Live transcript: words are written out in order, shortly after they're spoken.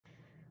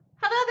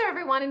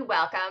everyone, and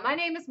welcome. My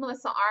name is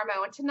Melissa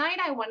Armo, and tonight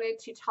I wanted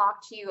to talk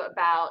to you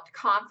about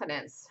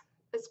confidence,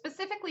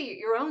 specifically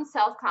your own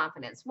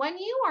self-confidence. When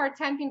you are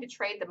attempting to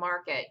trade the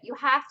market, you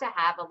have to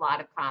have a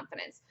lot of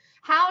confidence.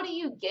 How do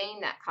you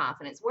gain that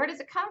confidence? Where does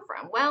it come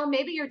from? Well,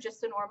 maybe you're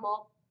just a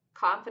normal,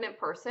 confident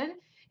person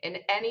in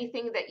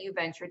anything that you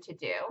venture to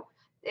do.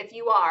 If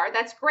you are,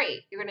 that's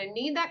great. You're going to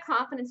need that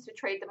confidence to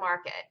trade the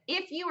market.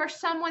 If you are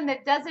someone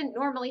that doesn't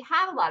normally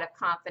have a lot of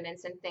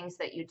confidence in things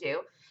that you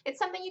do, it's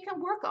something you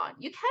can work on.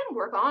 You can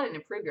work on and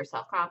improve your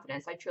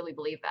self-confidence. I truly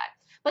believe that.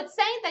 But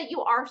saying that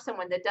you are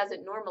someone that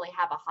doesn't normally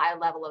have a high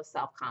level of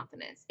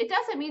self-confidence, it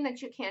doesn't mean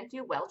that you can't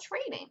do well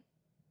trading.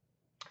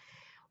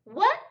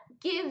 What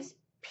gives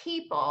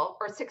people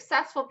or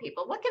successful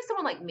people, what gives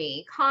someone like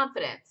me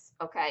confidence,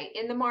 okay,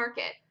 in the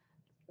market?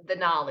 The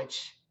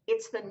knowledge.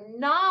 It's the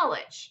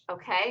knowledge,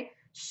 okay?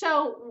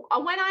 So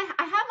when I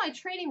have my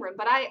trading room,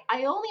 but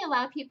I only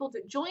allow people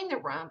to join the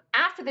room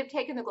after they've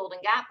taken the Golden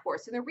Gap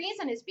course. And the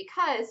reason is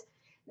because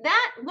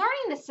that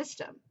learning the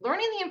system,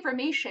 learning the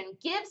information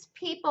gives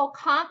people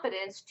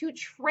confidence to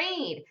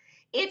trade.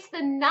 It's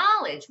the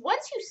knowledge.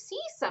 Once you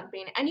see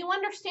something and you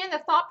understand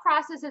the thought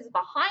processes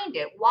behind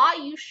it, why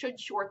you should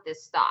short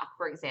this stock,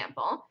 for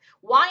example,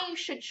 why you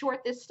should short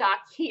this stock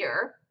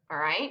here, all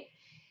right?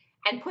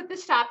 And put the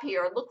stop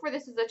here, look for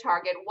this as a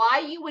target,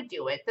 why you would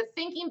do it, the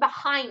thinking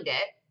behind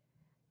it,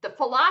 the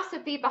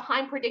philosophy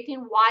behind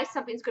predicting why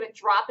something's going to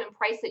drop in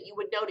price that you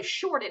would know to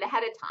short it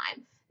ahead of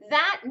time.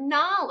 That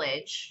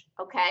knowledge,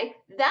 okay,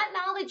 that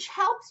knowledge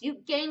helps you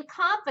gain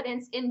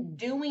confidence in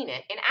doing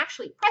it, in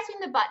actually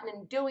pressing the button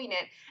and doing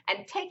it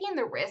and taking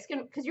the risk,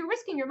 and because you're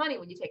risking your money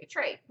when you take a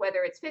trade, whether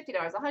it's $50,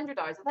 $100,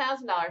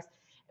 $1,000.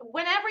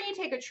 Whenever you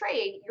take a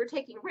trade, you're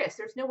taking risks.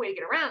 There's no way to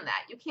get around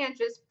that. You can't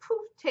just poof,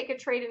 take a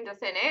trade into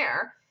thin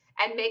air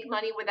and make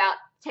money without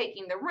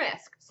taking the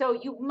risk. So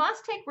you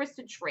must take risks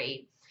to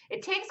trade.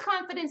 It takes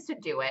confidence to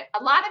do it.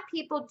 A lot of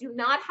people do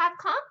not have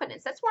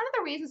confidence. That's one of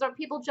the reasons why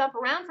people jump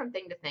around from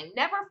thing to thing,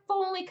 never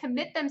fully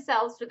commit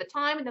themselves to the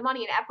time and the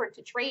money and effort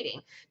to trading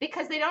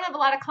because they don't have a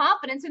lot of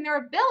confidence in their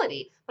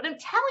ability. But I'm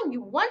telling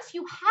you, once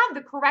you have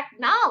the correct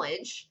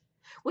knowledge,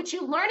 which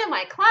you learn in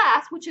my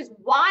class, which is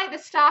why the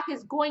stock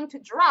is going to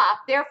drop,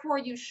 therefore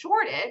you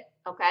short it,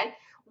 okay?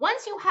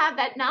 Once you have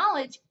that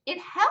knowledge, it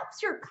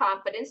helps your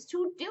confidence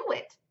to do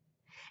it.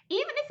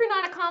 Even if you're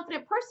not a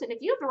confident person, if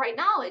you have the right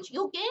knowledge,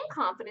 you'll gain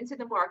confidence in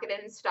the market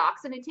and in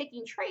stocks and in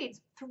taking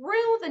trades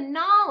through the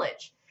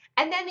knowledge.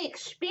 And then the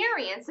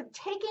experience of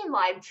taking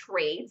live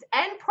trades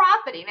and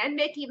profiting and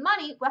making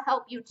money will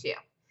help you too.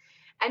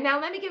 And now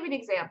let me give you an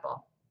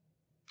example.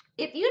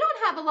 If you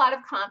don't have a lot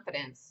of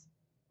confidence,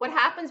 what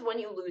happens when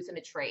you lose in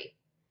a trade?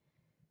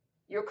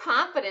 Your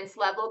confidence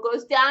level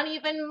goes down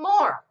even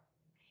more.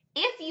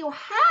 If you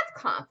have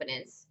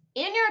confidence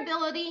in your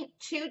ability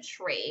to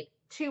trade,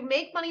 to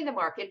make money in the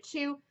market,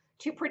 to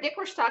predict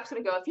where stock's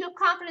going to go, if you have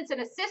confidence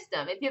in a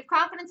system, if you have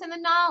confidence in the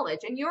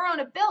knowledge and your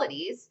own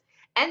abilities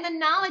and the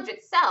knowledge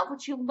itself,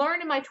 which you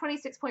learn in my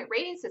 26-point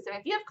rating system,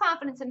 if you have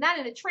confidence in that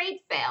and a trade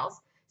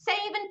fails, say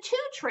even 2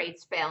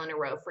 trades fail in a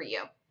row for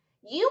you,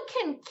 you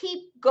can keep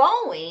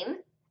going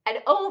and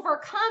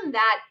overcome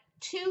that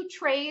 2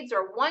 trades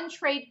or 1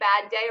 trade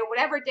bad day or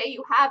whatever day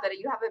you have it, or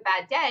you have a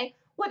bad day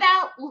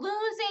without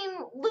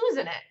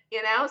losing it.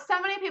 You know,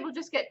 so many people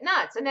just get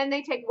nuts and then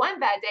they take 1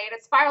 bad day and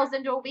it spirals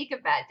into a week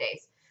of bad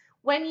days.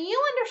 When you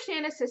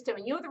understand a system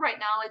and you have the right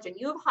knowledge and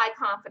you have high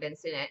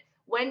confidence in it,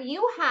 when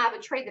you have a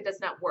trade that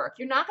does not work,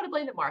 you're not going to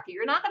blame the market.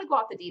 You're not going to go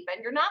off the deep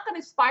end. You're not going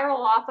to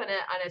spiral off on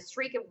a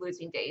streak of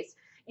losing days.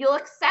 You'll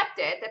accept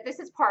it, that this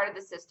is part of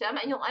the system,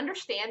 and you'll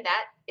understand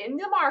that in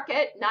the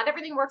market, not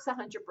everything works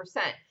 100%.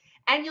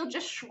 And you'll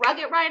just shrug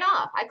it right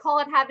off. I call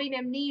it having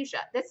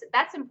amnesia.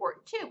 That's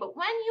important too. But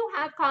when you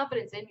have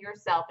confidence in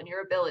yourself and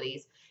your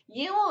abilities,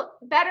 you will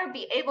better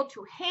be able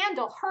to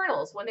handle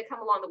hurdles when they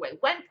come along the way,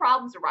 when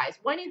problems arise,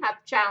 when you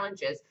have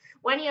challenges,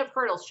 when you have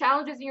hurdles,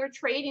 challenges in your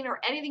trading or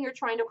anything you're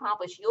trying to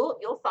accomplish,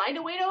 you'll find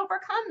a way to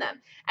overcome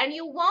them. And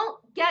you won't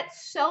get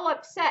so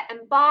upset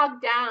and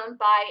bogged down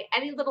by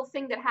any little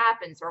thing that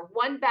happens or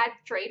 1 bad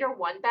trade or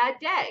 1 bad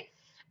day.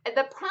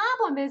 The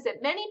problem is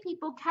that many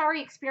people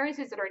carry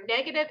experiences that are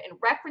negative in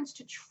reference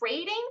to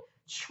trading,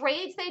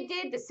 trades they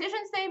did,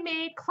 decisions they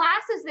made,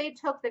 classes they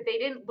took that they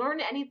didn't learn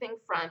anything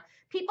from.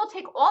 People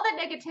take all that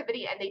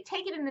negativity and they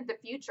take it into the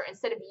future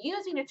instead of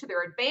using it to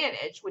their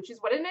advantage, which is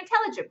what an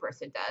intelligent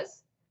person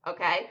does,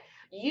 okay?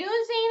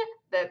 Using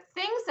the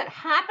things that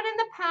happened in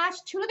the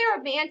past to their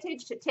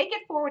advantage to take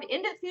it forward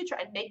into the future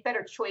and make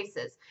better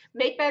choices,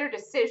 make better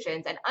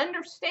decisions, and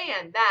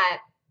understand that,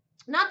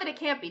 not that it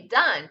can't be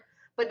done,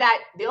 but that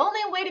the only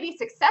way to be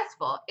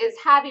successful is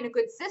having a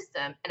good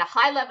system and a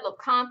high level of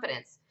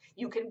confidence.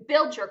 You can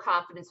build your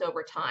confidence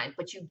over time,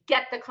 but you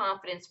get the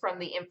confidence from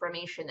the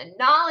information. The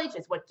knowledge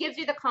is what gives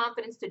you the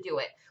confidence to do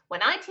it.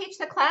 When I teach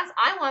the class,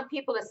 I want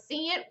people to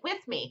see it with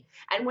me.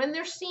 And when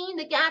they're seeing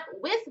the gap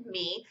with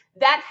me,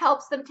 that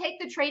helps them take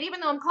the trade, even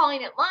though I'm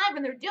calling it live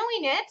and they're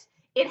doing it.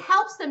 it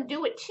helps them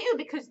do it too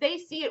because they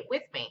see it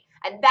with me.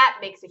 And that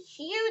makes a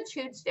huge,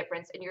 huge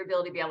difference in your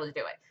ability to be able to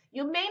do it.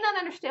 You may not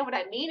understand what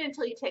I mean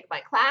until you take my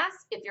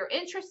class. If you're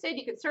interested,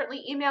 you can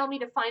certainly email me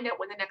to find out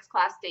when the next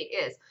class date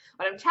is.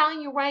 But I'm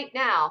telling you right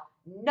now,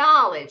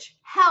 knowledge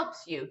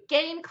helps you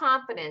gain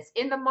confidence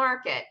in the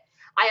market.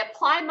 I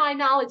apply my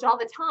knowledge all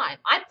the time.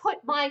 I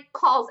put my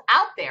calls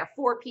out there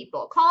for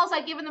people, calls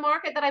I give in the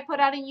market that I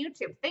put out on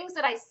YouTube, things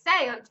that I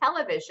say on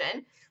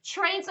television,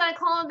 trades that I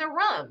call in the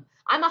room.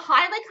 I'm a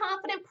highly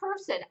confident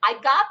person. I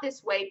got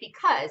this way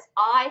because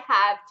I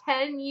have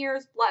 10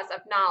 years plus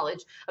of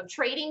knowledge of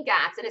trading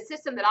gaps in a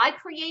system that I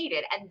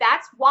created. And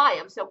that's why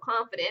I'm so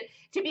confident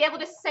to be able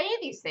to say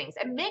these things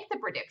and make the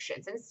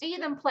predictions and see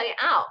them play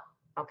out.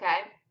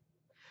 Okay.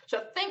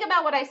 So think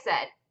about what I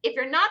said. If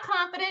you're not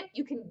confident,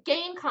 you can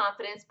gain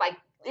confidence by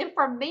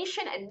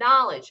information and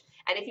knowledge.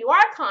 And if you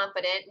are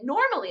confident,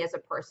 normally as a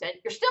person,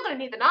 you're still going to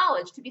need the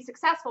knowledge to be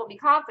successful and be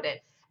confident.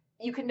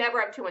 You can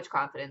never have too much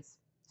confidence.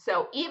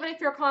 So even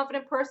if you're a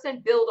confident person,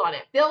 build on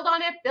it, build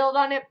on it, build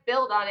on it,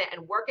 build on it,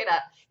 and work it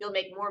up. You'll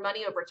make more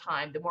money over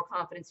time, the more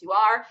confidence you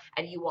are,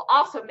 and you will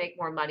also make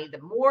more money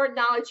the more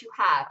knowledge you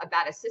have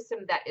about a system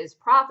that is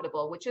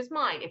profitable, which is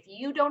mine. If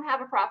you don't have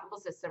a profitable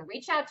system,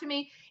 reach out to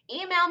me,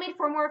 email me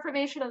for more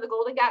information on the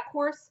Golden Gap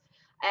course,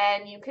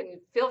 and you can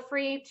feel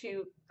free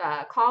to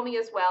call me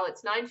as well.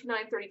 It's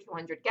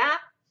 929-3200-GAP,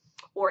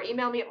 or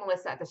email me at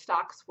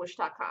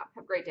melissa@thestockswoosh.com.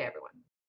 Have a great day, everyone.